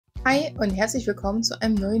Hi und herzlich willkommen zu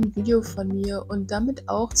einem neuen Video von mir und damit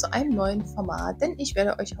auch zu einem neuen Format, denn ich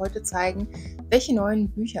werde euch heute zeigen, welche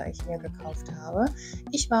neuen Bücher ich mir gekauft habe.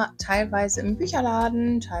 Ich war teilweise im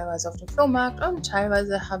Bücherladen, teilweise auf dem Flohmarkt und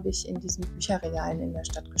teilweise habe ich in diesen Bücherregalen in der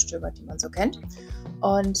Stadt gestöbert, die man so kennt.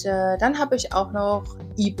 Und dann habe ich auch noch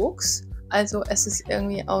E-Books, also es ist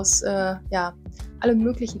irgendwie aus ja, allem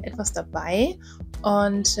Möglichen etwas dabei.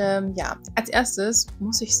 Und ja, als erstes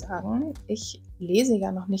muss ich sagen, ich lese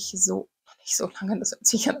ja noch nicht so lange. Das hört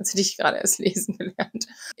sich an, als hätte ich gerade erst lesen gelernt.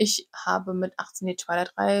 Ich habe mit 18 die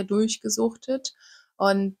Twilight-Reihe durchgesuchtet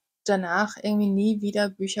und danach irgendwie nie wieder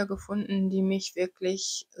Bücher gefunden, die mich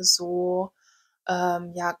wirklich so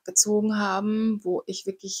ja, gezogen haben, wo ich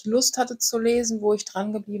wirklich Lust hatte zu lesen, wo ich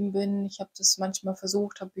dran geblieben bin. Ich habe das manchmal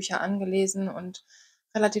versucht, habe Bücher angelesen und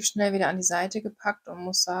relativ schnell wieder an die Seite gepackt und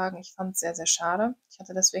muss sagen, ich fand es sehr, sehr schade. Ich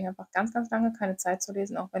hatte deswegen einfach ganz, ganz lange keine Zeit zu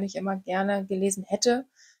lesen, auch wenn ich immer gerne gelesen hätte.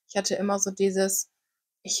 Ich hatte immer so dieses,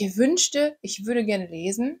 ich wünschte, ich würde gerne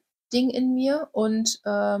lesen, Ding in mir. Und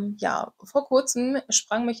ja, vor kurzem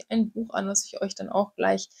sprang mich ein Buch an, das ich euch dann auch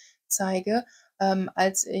gleich zeige,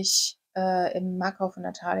 als ich im Markov in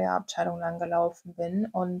der Thalia-Abteilung langgelaufen bin.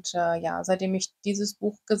 Und ja, seitdem ich dieses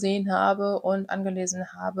Buch gesehen habe und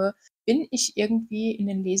angelesen habe, bin ich irgendwie in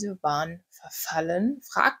den Lesewahn verfallen.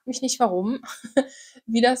 Fragt mich nicht warum,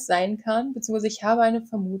 wie das sein kann, beziehungsweise ich habe eine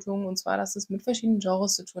Vermutung, und zwar, dass es mit verschiedenen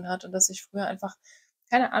Genres zu tun hat und dass ich früher einfach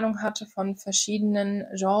keine Ahnung hatte von verschiedenen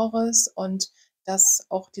Genres und dass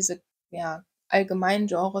auch diese, ja, allgemeinen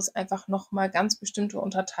Genres einfach noch mal ganz bestimmte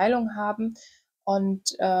Unterteilungen haben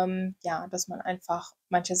und, ja, dass man einfach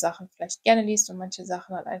manche Sachen vielleicht gerne liest und manche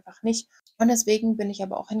Sachen halt einfach nicht. Und deswegen bin ich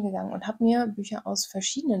aber auch hingegangen und habe mir Bücher aus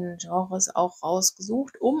verschiedenen Genres auch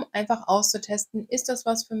rausgesucht, um einfach auszutesten: Ist das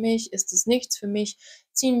was für mich? Ist es nichts für mich?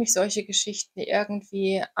 Ziehen mich solche Geschichten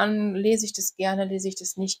irgendwie an? Lese ich das gerne? Lese ich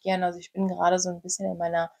das nicht gerne? Also, ich bin gerade so ein bisschen in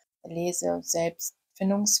meiner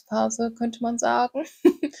Lese-Selbstfindungsphase, könnte man sagen.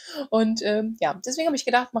 Und, ja, deswegen habe ich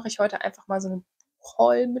gedacht, mache ich heute einfach mal so 'ne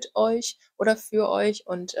Buch-Haul mit euch oder für euch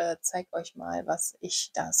und, zeige euch mal, was ich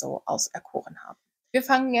da so auserkoren habe. Wir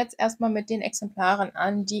fangen jetzt erstmal mit den Exemplaren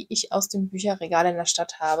an, die ich aus dem Bücherregal in der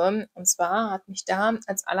Stadt habe. Und zwar hat mich da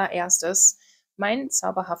als allererstes mein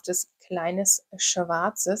zauberhaftes kleines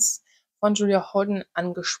Schwarzes von Julia Holden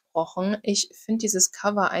angesprochen. Ich finde dieses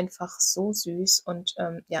Cover einfach so süß und,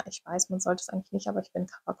 ja, ich weiß, man sollte es eigentlich nicht, aber ich bin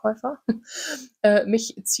Coverkäufer.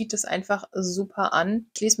 Mich zieht es einfach super an.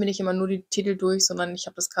 Ich lese mir nicht immer nur die Titel durch, sondern ich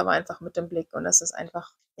habe das Cover einfach mit im Blick und das ist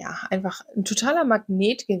einfach, ja, einfach ein totaler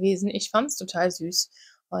Magnet gewesen. Ich fand es total süß.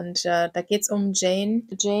 Und, da geht's um Jane.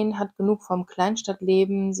 Jane hat genug vom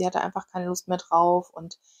Kleinstadtleben. Sie hatte einfach keine Lust mehr drauf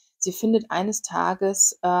und sie findet eines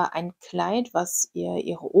Tages, ein Kleid, was ihr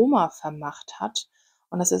ihre Oma vermacht hat.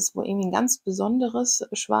 Und das ist wohl irgendwie ein ganz besonderes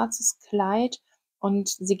schwarzes Kleid. Und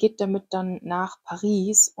sie geht damit dann nach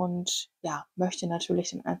Paris und, ja, möchte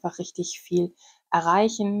natürlich dann einfach richtig viel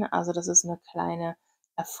erreichen. Also, das ist 'ne kleine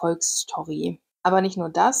Erfolgsstory. Aber nicht nur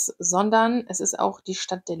das, sondern es ist auch die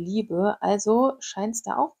Stadt der Liebe, also scheint's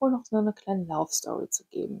da auch wohl noch so 'ne kleine Love Story zu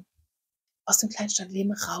geben. Aus dem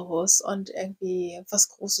Kleinstadtleben raus und irgendwie was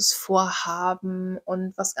Großes vorhaben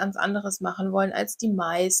und was ganz anderes machen wollen als die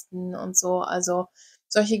meisten und so. Also,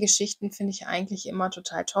 solche Geschichten finde ich eigentlich immer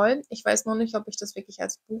total toll. Ich weiß noch nicht, ob ich das wirklich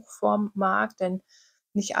als Buchform mag, denn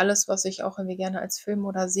nicht alles, was ich auch irgendwie gerne als Film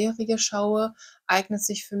oder Serie schaue, eignet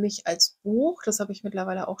sich für mich als Buch. Das habe ich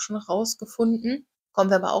mittlerweile auch schon rausgefunden. Kommen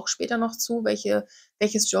wir aber auch später noch zu,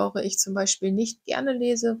 welches Genre ich zum Beispiel nicht gerne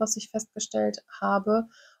lese, was ich festgestellt habe.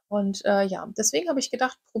 Und, ja, deswegen habe ich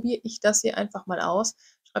gedacht, probiere ich das hier einfach mal aus.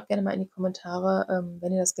 Schreibt gerne mal in die Kommentare,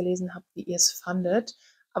 wenn ihr das gelesen habt, wie ihr es fandet.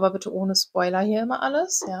 Aber bitte ohne Spoiler hier immer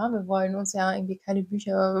alles, ja? Wir wollen uns ja irgendwie keine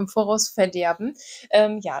Bücher im Voraus verderben.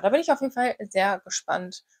 Ja, da bin ich auf jeden Fall sehr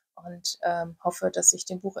gespannt und, hoffe, dass ich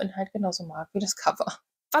den Buchinhalt genauso mag wie das Cover.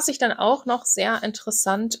 Was ich dann auch noch sehr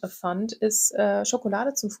interessant fand, ist,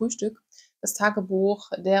 Schokolade zum Frühstück, das Tagebuch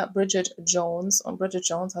der Bridget Jones. Und Bridget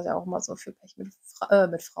Jones hat ja auch immer so viel Pech mit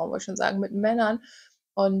Frauen, wollte ich schon sagen, mit Männern.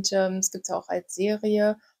 Und, es gibt's ja auch als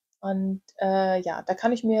Serie. Und, ja, da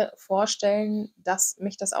kann ich mir vorstellen, dass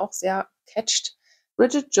mich das auch sehr catcht.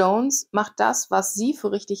 Bridget Jones macht das, was sie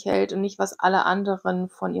für richtig hält und nicht, was alle anderen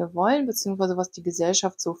von ihr wollen, beziehungsweise was die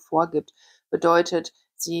Gesellschaft so vorgibt. Bedeutet,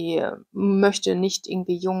 sie möchte nicht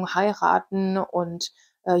irgendwie jung heiraten und,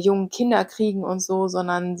 jung Kinder kriegen und so,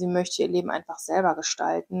 sondern sie möchte ihr Leben einfach selber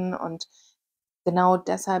gestalten. Und genau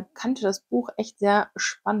deshalb könnte das Buch echt sehr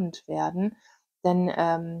spannend werden,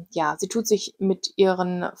 denn, ja, sie tut sich mit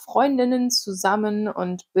ihren Freundinnen zusammen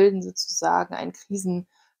und bilden sozusagen einen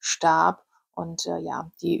Krisenstab. Und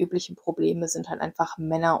ja, die üblichen Probleme sind halt einfach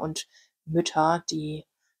Männer und Mütter, die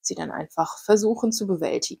sie dann einfach versuchen zu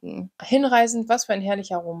bewältigen. Hinreißend, was für ein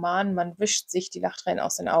herrlicher Roman. Man wischt sich die Lachtränen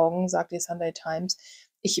aus den Augen, sagt die Sunday Times.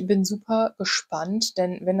 Ich bin super gespannt,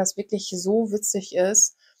 denn wenn das wirklich so witzig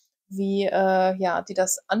ist, wie ja, die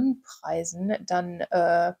das anpreisen, dann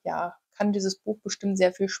ja, kann dieses Buch bestimmt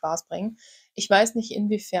sehr viel Spaß bringen. Ich weiß nicht,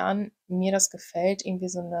 inwiefern mir das gefällt, irgendwie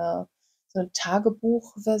so eine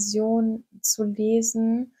Tagebuchversion zu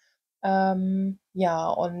lesen. Ja,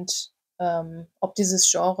 und ob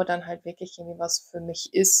dieses Genre dann halt wirklich irgendwie was für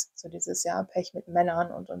mich ist, so dieses Jahr Pech mit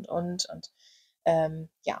Männern und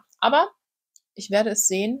ja, aber ich werde es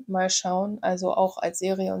sehen, mal schauen. Also auch als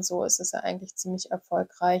Serie und so ist es ja eigentlich ziemlich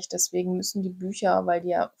erfolgreich. Deswegen müssen die Bücher, weil die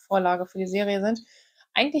ja Vorlage für die Serie sind,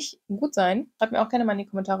 eigentlich gut sein. Schreibt mir auch gerne mal in die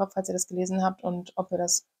Kommentare, falls ihr das gelesen habt und ob ihr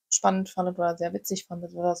das spannend fandet oder sehr witzig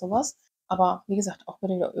fandet oder sowas. Aber wie gesagt, auch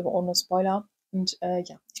bitte ohne Spoiler. Und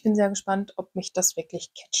ja, ich bin sehr gespannt, ob mich das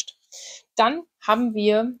wirklich catcht. Dann haben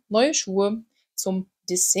wir neue Schuhe zum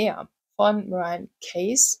Dessert von Marian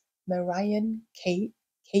Keyes.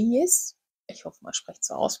 Ich hoffe, man spricht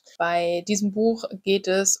so aus. Bei diesem Buch geht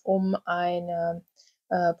es um eine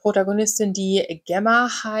Protagonistin, die Gemma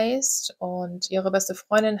heißt, und ihre beste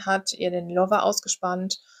Freundin hat ihr den Lover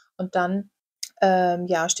ausgespannt, und dann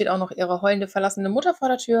ja, steht auch noch ihre heulende, verlassene Mutter vor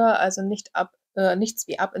der Tür, also nichts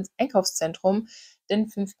wie ab ins Einkaufszentrum, denn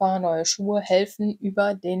 5 Paar neue Schuhe helfen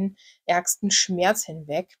über den ärgsten Schmerz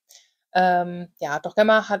hinweg. Ja, doch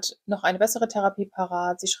Gemma hat noch eine bessere Therapie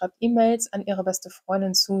parat. Sie schreibt E-Mails an ihre beste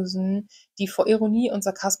Freundin Susan, die vor Ironie und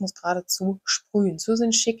Sarkasmus geradezu sprühen.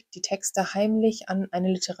 Susan schickt die Texte heimlich an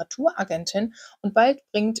eine Literaturagentin, und bald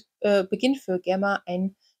beginnt für Gemma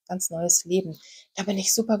ein ganz neues Leben. Da bin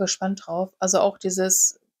ich super gespannt drauf. Also auch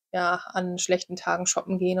dieses, ja, an schlechten Tagen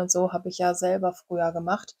shoppen gehen und so, habe ich ja selber früher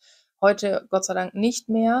gemacht. Heute Gott sei Dank nicht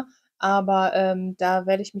mehr, aber da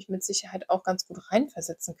werde ich mich mit Sicherheit auch ganz gut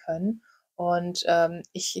reinversetzen können. Und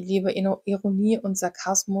ich liebe Ironie und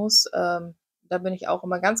Sarkasmus. Da bin ich auch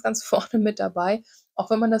immer ganz, ganz vorne mit dabei. Auch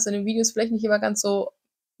wenn man das in den Videos vielleicht nicht immer ganz so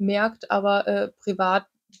merkt, aber privat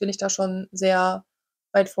bin ich da schon sehr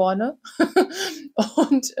weit vorne.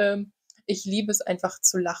 Und ich liebe es einfach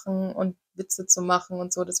zu lachen und Witze zu machen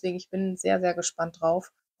und so. Deswegen, ich bin sehr, sehr gespannt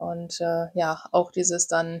drauf. Und ja, auch dieses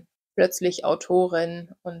dann plötzlich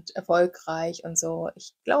Autorin und erfolgreich und so.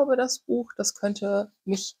 Ich glaube, das Buch, das könnte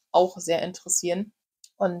mich auch sehr interessieren.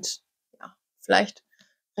 Und ja, vielleicht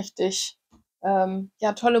richtig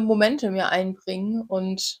ja, tolle Momente mir einbringen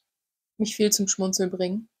und mich viel zum Schmunzeln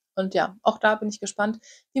bringen. Und ja, auch da bin ich gespannt,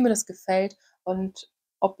 wie mir das gefällt und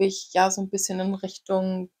ob ich ja so ein bisschen in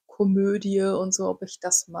Richtung Komödie und so, ob ich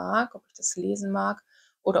das mag, ob ich das lesen mag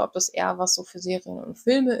oder ob das eher was so für Serien und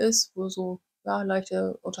Filme ist, wo so, ja,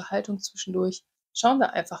 leichte Unterhaltung zwischendurch. Schauen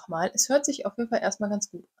wir einfach mal. Es hört sich auf jeden Fall erstmal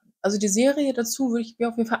ganz gut an. Also die Serie dazu würde ich mir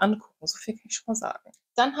auf jeden Fall angucken, so viel kann ich schon mal sagen.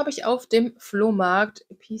 Dann habe ich auf dem Flohmarkt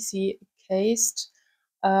PC Cased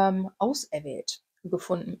auserwählt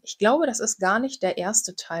gefunden. Ich glaube, das ist gar nicht der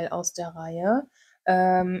erste Teil aus der Reihe.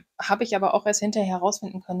 Habe ich aber auch erst hinterher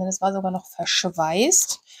herausfinden können, denn es war sogar noch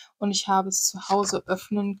verschweißt und ich habe es zu Hause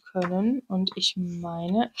öffnen können, und ich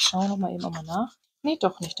meine, ich schaue noch mal eben auch mal nach. Nee,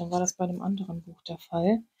 doch nicht, dann war das bei dem anderen Buch der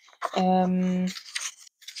Fall.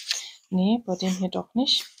 Nee, bei dem hier doch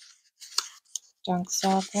nicht.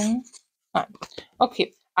 Danksagung. Nein.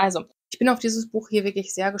 Okay, also ich bin auf dieses Buch hier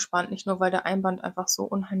wirklich sehr gespannt, nicht nur, weil der Einband einfach so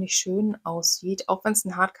unheimlich schön aussieht, auch wenn es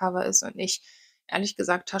ein Hardcover ist und ich ehrlich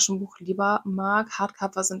gesagt Taschenbuch lieber mag.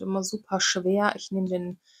 Hardcover sind immer super schwer. Ich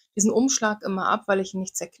nehme diesen Umschlag immer ab, weil ich ihn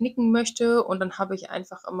nicht zerknicken möchte, und dann habe ich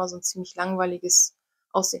einfach immer so ein ziemlich langweiliges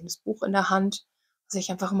aussehendes Buch in der Hand, was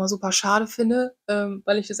ich einfach immer super schade finde,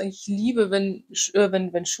 weil ich das eigentlich liebe, wenn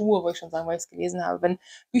Schuhe, wollte ich schon sagen, weil ich es gelesen habe, wenn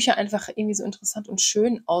Bücher einfach irgendwie so interessant und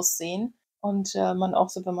schön aussehen und man auch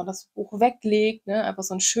so, wenn man das Buch weglegt, ne, einfach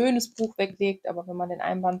so ein schönes Buch weglegt, aber wenn man den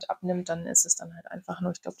Einband abnimmt, dann ist es dann halt einfach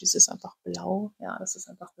nur, ich glaube, dieses ist einfach blau. Ja, das ist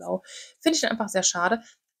einfach blau. Finde ich dann einfach sehr schade.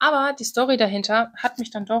 Aber die Story dahinter hat mich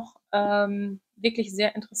dann doch wirklich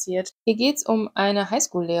sehr interessiert. Hier geht es um eine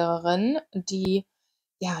Highschool-Lehrerin, die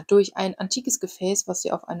ja durch ein antikes Gefäß, was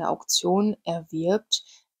sie auf einer Auktion erwirbt,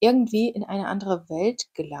 irgendwie in eine andere Welt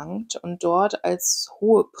gelangt und dort als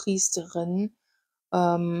Hohepriesterin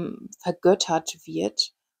vergöttert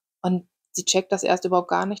wird. Und sie checkt das erst überhaupt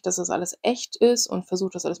gar nicht, dass das alles echt ist, und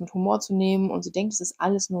versucht das alles mit Humor zu nehmen, und sie denkt, es ist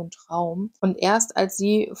alles nur ein Traum. Und erst als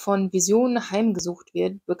sie von Visionen heimgesucht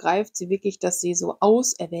wird, begreift sie wirklich, dass sie so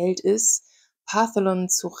auserwählt ist, Partholon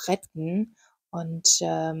zu retten und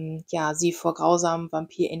ja, sie vor grausamen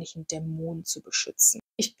vampirähnlichen Dämonen zu beschützen.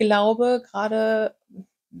 Ich glaube, gerade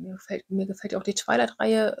mir gefällt ja auch die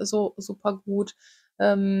Twilight-Reihe so super gut,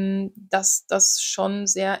 dass das schon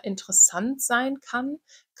sehr interessant sein kann,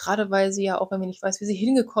 gerade weil sie ja auch irgendwie nicht weiß, wie sie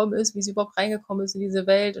hingekommen ist, wie sie überhaupt reingekommen ist in diese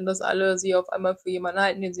Welt und dass alle sie auf einmal für jemanden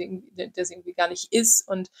halten, den sie irgendwie der sie irgendwie gar nicht ist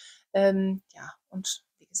und, ja, und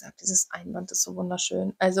wie gesagt, dieses Einband ist so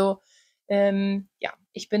wunderschön. Also, ja,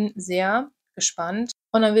 ich bin sehr gespannt.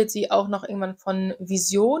 Und dann wird sie auch noch irgendwann von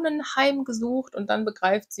Visionen heimgesucht und dann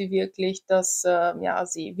begreift sie wirklich, dass, ja,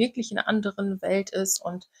 sie wirklich in 'ner anderen Welt ist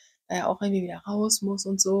und da ja auch irgendwie wieder raus muss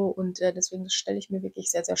und so. Und, deswegen, das stelle ich mir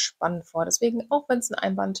wirklich sehr, sehr spannend vor. Deswegen, auch wenn es ein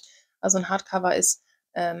Einband, also ein Hardcover ist,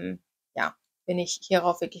 ja, bin ich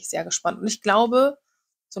hierauf wirklich sehr gespannt. Und ich glaube,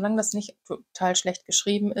 solange das nicht total schlecht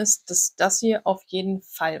geschrieben ist, dass das hier auf jeden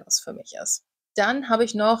Fall was für mich ist. Dann habe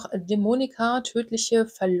ich noch Dämonika, tödliche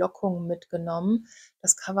Verlockung mitgenommen.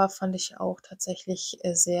 Das Cover fand ich auch tatsächlich,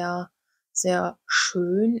 sehr, sehr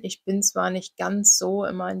schön. Ich bin zwar nicht ganz so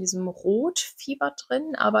immer in diesem Rotfieber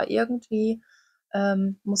drin, aber irgendwie,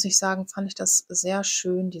 muss ich sagen, fand ich das sehr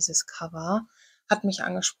schön, dieses Cover. Hat mich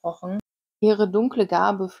angesprochen. Ihre dunkle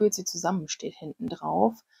Gabe führt sie zusammen, steht hinten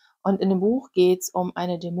drauf. Und in dem Buch geht's um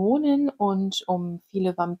eine Dämonin und um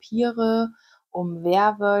viele Vampire, um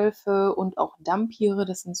Werwölfe und auch Dhampire.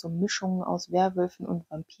 Das sind so Mischungen aus Werwölfen und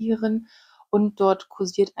Vampiren. Und dort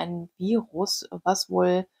kursiert ein Virus, was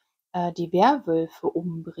wohl, die Werwölfe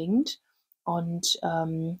umbringt. Und,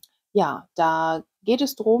 ja, da geht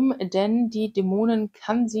es drum, denn die Dämonin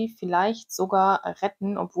kann sie vielleicht sogar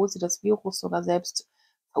retten, obwohl sie das Virus sogar selbst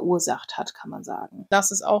verursacht hat, kann man sagen. Das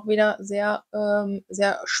ist auch wieder sehr,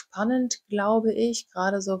 sehr spannend, glaube ich,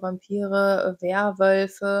 gerade so Vampire,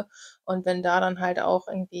 Werwölfe und wenn da dann halt auch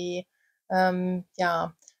irgendwie,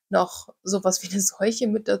 ja, noch so was wie 'ne Seuche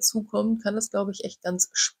mit dazukommt, kann das, glaube ich, echt ganz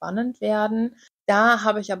spannend werden. Da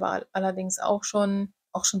habe ich aber allerdings auch schon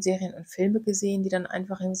Serien und Filme gesehen, die dann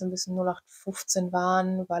einfach irgendwie so 'n bisschen 08/15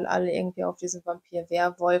 waren, weil alle irgendwie auf diesen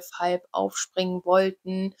Vampir-Werwolf-Hype aufspringen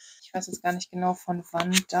wollten. Ich weiß jetzt gar nicht genau, von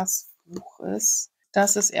wann das Buch ist.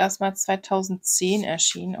 Das ist erst mal 2010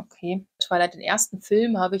 erschienen, okay. Twilight, den ersten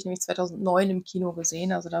Film habe ich nämlich 2009 im Kino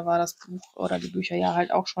gesehen, also da war das Buch oder die Bücher ja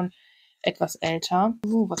halt auch schon etwas älter.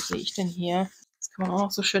 Was sehe ich denn hier? Das kann man auch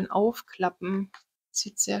noch so schön aufklappen.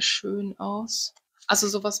 Sieht sehr schön aus. Also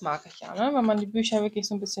so was mag ich ja, ne? Wenn man die Bücher wirklich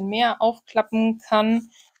so 'n bisschen mehr aufklappen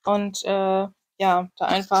kann und, ja, da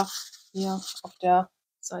einfach hier auf der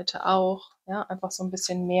Seite auch, ja, einfach so 'n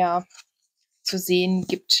bisschen mehr zu sehen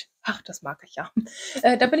gibt. Ach, das mag ich ja.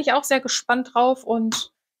 Da bin ich auch sehr gespannt drauf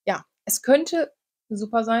und ja, es könnte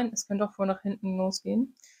super sein. Es könnte auch voll nach hinten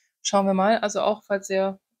losgehen. Schauen wir mal. Also auch, falls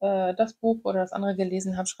ihr, das Buch oder das andere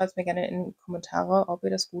gelesen habt, schreibt's mir gerne in die Kommentare, ob ihr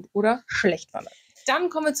das gut oder schlecht fandet. Dann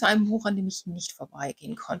kommen wir zu einem Buch, an dem ich nicht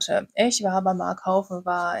vorbeigehen konnte. Ich war beim Markthaufen,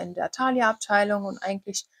 war in der Thalia-Abteilung und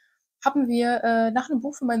eigentlich haben wir, nach 'nem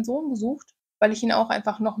Buch für meinen Sohn gesucht, weil ich ihn auch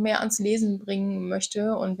einfach noch mehr ans Lesen bringen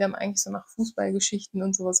möchte und wir haben eigentlich so nach Fußballgeschichten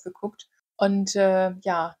und so was geguckt. Und,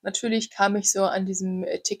 ja, natürlich kam ich so an diesem,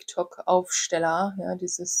 TikTok-Aufsteller, ja,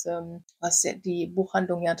 dieses, was ja die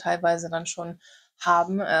Buchhandlungen ja teilweise dann schon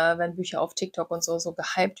haben, wenn Bücher auf TikTok und so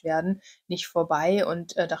gehypt werden, nicht vorbei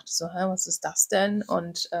und, dachte so: „Hä, was ist das denn?“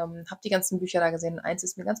 Und, habe die ganzen Bücher da gesehen und eins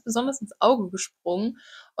ist mir ganz besonders ins Auge gesprungen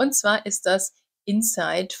und zwar ist das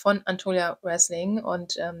Inside von Antonia Ressling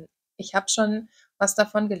und, ich habe schon was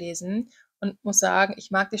davon gelesen und muss sagen,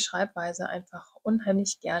 ich mag die Schreibweise einfach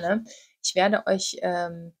unheimlich gerne. Ich werde euch,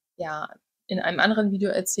 ja, in einem anderen Video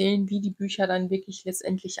erzählen, wie die Bücher dann wirklich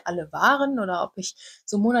letztendlich alle waren oder ob ich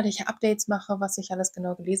so monatliche Updates mache, was ich alles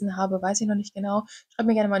genau gelesen habe, weiß ich noch nicht genau. Schreibt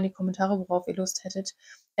mir gerne mal in die Kommentare, worauf ihr Lust hättet.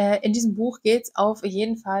 In diesem Buch geht es auf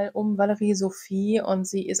jeden Fall um Valerie Sophie und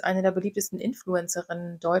sie ist eine der beliebtesten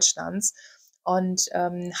Influencerinnen Deutschlands und,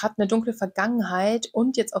 hat eine dunkle Vergangenheit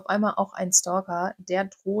und jetzt auf einmal auch einen Stalker, der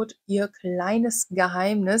droht, ihr kleines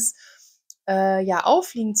Geheimnis, ja,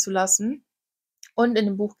 auffliegen zu lassen. Und in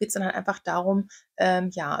dem Buch geht es dann halt einfach darum,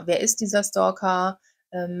 ja, wer ist dieser Stalker?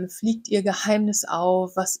 Fliegt ihr Geheimnis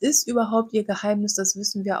auf? Was ist überhaupt ihr Geheimnis? Das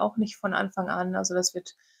wissen wir auch nicht von Anfang an. Also, das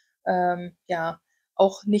wird, ja,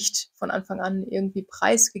 auch nicht von Anfang an irgendwie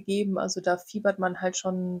preisgegeben. Also, da fiebert man halt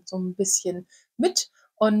schon so ein bisschen mit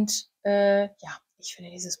und, ja, ich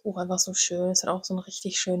finde dieses Buch einfach so schön. Es hat auch so einen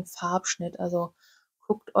richtig schönen Farbschnitt. Also,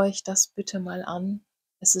 guckt euch das bitte mal an.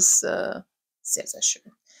 Es ist, sehr, sehr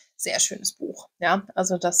schön. Sehr schönes Buch, ja.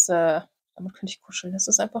 Also das, damit könnte ich kuscheln. Das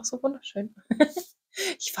ist einfach so wunderschön.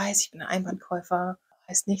 Ich weiß, ich bin ein Einbandkäufer,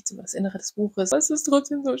 heißt nichts über das Innere des Buches, aber es ist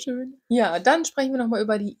trotzdem so schön. Ja, dann sprechen wir noch mal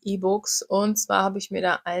über die E-Books und zwar habe ich mir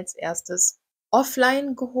da als erstes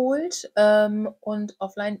Offline geholt, und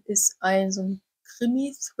Offline ist ein so 'n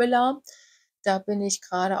Krimi-Thriller. Da bin ich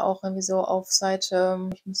gerade auch irgendwie so auf Seite,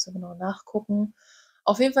 ich müsste genau nachgucken,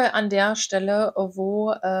 auf jeden Fall an der Stelle, wo,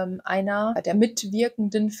 einer der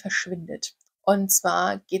Mitwirkenden verschwindet. Und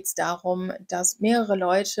zwar geht es darum, dass mehrere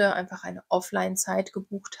Leute einfach eine Offline-Zeit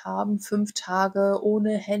gebucht haben, 5 Tage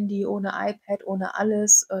ohne Handy, ohne iPad, ohne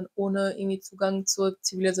alles, ohne irgendwie Zugang zur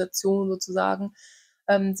Zivilisation sozusagen,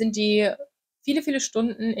 sind die viele, viele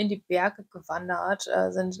Stunden in die Berge gewandert,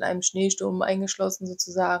 sind in einem Schneesturm eingeschlossen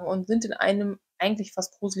sozusagen und sind in einem eigentlich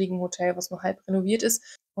fast gruseligen Hotel, was nur halb renoviert ist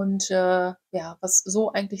und, ja, was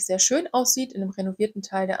so eigentlich sehr schön aussieht in 'nem renovierten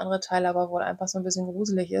Teil, der andere Teil aber wohl einfach so 'n bisschen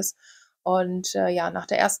gruselig ist. Und, ja, nach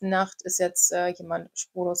der ersten Nacht ist jetzt, jemand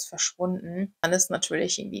spurlos verschwunden. Dann ist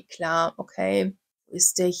natürlich irgendwie klar, okay, wo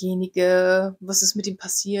ist derjenige? Was ist mit ihm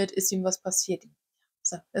passiert? Ist ihm was passiert?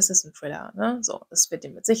 So, es ist 'n Thriller, ne? So, es wird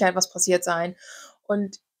ihm mit Sicherheit was passiert sein.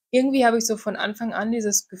 Und irgendwie habe ich so von Anfang an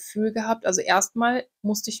dieses Gefühl gehabt, also, erst mal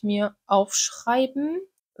musste ich mir aufschreiben,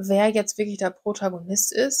 wer jetzt wirklich der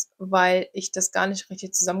Protagonist ist, weil ich das gar nicht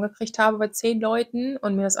richtig zusammengekriegt habe bei 10 Leuten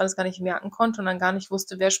und mir das alles gar nicht merken konnte und dann gar nicht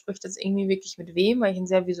wusste, wer spricht jetzt irgendwie wirklich mit wem, weil ich 'n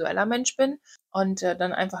sehr visueller Mensch bin. Und,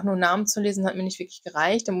 dann einfach nur Namen zu lesen, hat mir nicht wirklich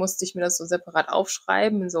gereicht. Dann musste ich mir das so separat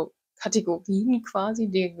aufschreiben in so Kategorien quasi.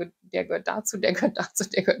 Der gehört dazu, der gehört dazu,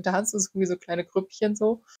 der gehört dazu, so wie so kleine Grüppchen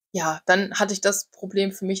so. Ja, dann hatte ich das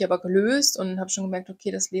Problem für mich aber gelöst und habe schon gemerkt, okay,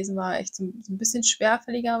 das Lesen war echt so 'n bisschen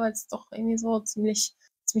schwerfälliger, weil's doch irgendwie so ziemlich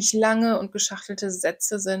lange und geschachtelte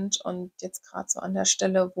Sätze sind. Und jetzt grad so an der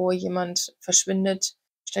Stelle, wo jemand verschwindet,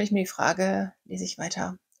 stelle ich mir die Frage: „Lese ich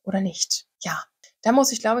weiter oder nicht?“ Ja, da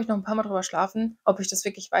muss ich, glaube ich, noch 'n paarmal drüber schlafen, ob ich das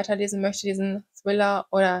wirklich weiterlesen möchte, diesen Thriller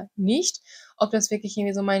oder nicht. Ob das wirklich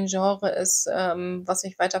irgendwie so mein Genre ist, was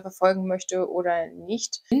ich weiter verfolgen möchte oder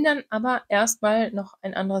nicht. Bin dann aber erst mal noch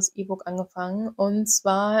ein anderes E-Book angefangen und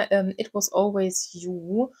zwar, „It was always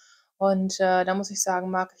you“. Und, da muss ich sagen,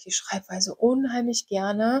 mag ich die Schreibweise unheimlich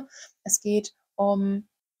gerne. Es geht um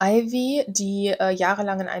Ivy, die,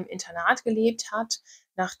 jahrelang in einem Internat gelebt hat,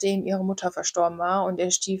 nachdem ihre Mutter verstorben war und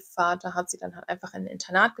ihr Stiefvater hat sie dann halt einfach in 'n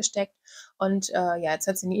Internat gesteckt. Und, ja, jetzt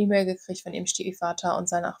hat sie 'ne E-Mail gekriegt von ihrem Stiefvater und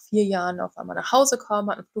soll nach 4 Jahren auf einmal nach Hause kommen,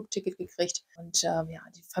 hat 'n Flugticket gekriegt und, ja,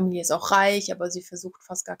 die Familie ist auch reich, aber sie versucht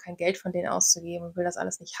fast gar kein Geld von denen auszugeben und will das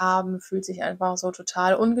alles nicht haben, fühlt sich einfach so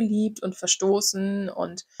total ungeliebt und verstoßen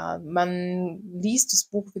und, ja, man liest das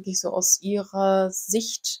Buch wirklich so aus ihrer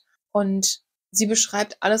Sicht und sie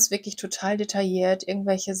beschreibt alles wirklich total detailliert,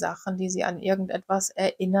 irgendwelche Sachen, die sie an irgendetwas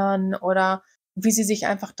erinnern oder wie sie sich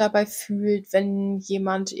einfach dabei fühlt, wenn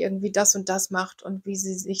jemand irgendwie das und das macht und wie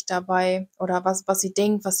sie sich dabei oder was sie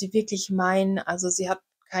denkt, was sie wirklich meinen. Also, sie hat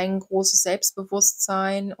kein großes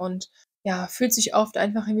Selbstbewusstsein und, ja, fühlt sich oft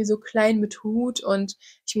einfach irgendwie so klein mit Hut und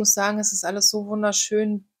ich muss sagen, es ist alles so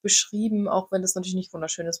wunderschön beschrieben, auch wenn das natürlich nicht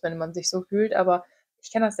wunderschön ist, wenn man sich so fühlt, aber ich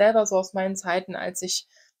kenne das selber so aus meinen Zeiten, als ich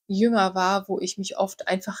jünger war, wo ich mich oft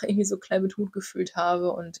einfach irgendwie so klein mit Hut gefühlt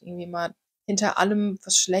habe und irgendwie mal hinter allem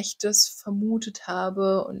was Schlechtes vermutet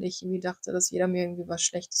habe und ich irgendwie dachte, dass jeder mir irgendwie was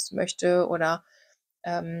Schlechtes möchte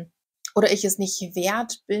ähm oder ich es nicht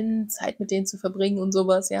wert bin, Zeit mit denen zu verbringen und so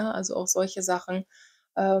was, ja. Also, auch solche Sachen,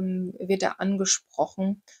 wird da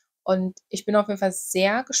angesprochen. Und ich bin auf jeden Fall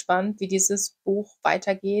sehr gespannt, wie dieses Buch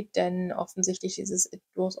weitergeht, denn offensichtlich dieses „It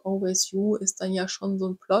was always you“ ist dann ja schon so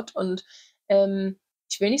 'n Plot und,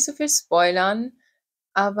 ich will nicht so viel spoilern,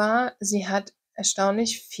 aber sie hat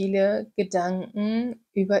erstaunlich viele Gedanken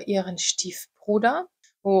über ihren Stiefbruder,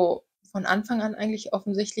 wo von Anfang an eigentlich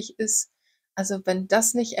offensichtlich ist, also, wenn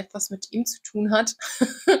das nicht etwas mit ihm zu tun hat,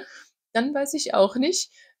 dann weiß ich auch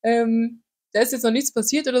nicht. Da ist jetzt noch nichts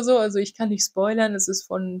passiert oder so, also, ich kann nicht spoilern. Es ist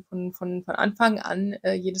von Anfang an,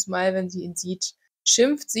 jedes Mal, wenn sie ihn sieht,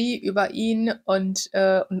 schimpft sie über ihn und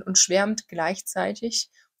schwärmt gleichzeitig.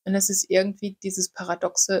 Und es ist irgendwie dieses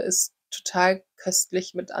Paradoxe ist total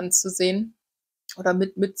köstlich mit anzusehen oder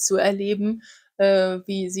mitzuerleben,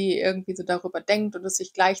 wie sie irgendwie so darüber denkt und es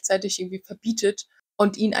sich gleichzeitig irgendwie verbietet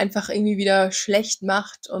und ihn einfach irgendwie wieder schlecht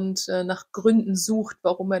macht und, nach Gründen sucht,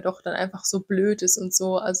 warum er doch dann einfach so blöd ist und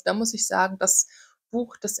so. Also, da muss ich sagen, das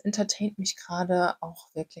Buch, das entertaint mich grade auch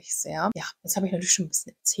wirklich sehr. Ja, jetzt habe ich natürlich schon 'n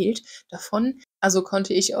bisschen erzählt davon. Also,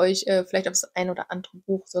 konnte ich euch, vielleicht auf das ein oder andere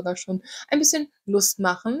Buch sogar schon ein bisschen Lust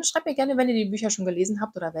machen. Schreibt mir gerne, wenn ihr die Bücher schon gelesen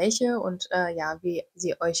habt oder welche und, ja, wie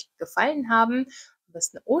sie euch gefallen haben. Am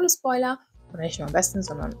besten ohne Spoiler oder nicht nur am besten,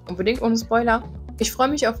 sondern unbedingt ohne Spoiler. Ich freue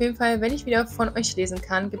mich auf jeden Fall, wenn ich wieder von euch lesen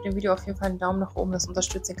kann. Gebt dem Video auf jeden Fall 'n Daumen nach oben, das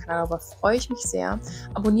unterstützt den Kanal, darüber freue ich mich sehr.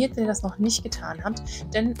 Abonniert, wenn ihr das noch nicht getan habt,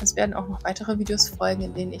 denn es werden auch noch weitere Videos folgen,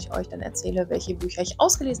 in denen ich euch dann erzähle, welche Bücher ich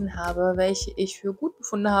ausgelesen habe, welche ich für gut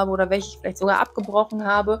befunden habe oder welche ich vielleicht sogar abgebrochen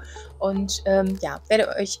habe und, ja, werde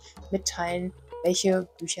euch mitteilen, welche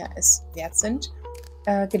Bücher es wert sind,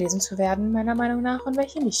 gelesen zu werden, meiner Meinung nach, und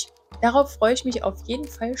welche nicht. Darauf freue ich mich auf jeden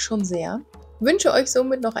Fall schon sehr. Wünsche euch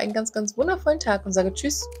somit noch einen ganz, ganz wundervollen Tag und sage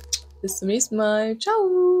Tschüss, bis zum nächsten Mal.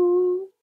 Ciao!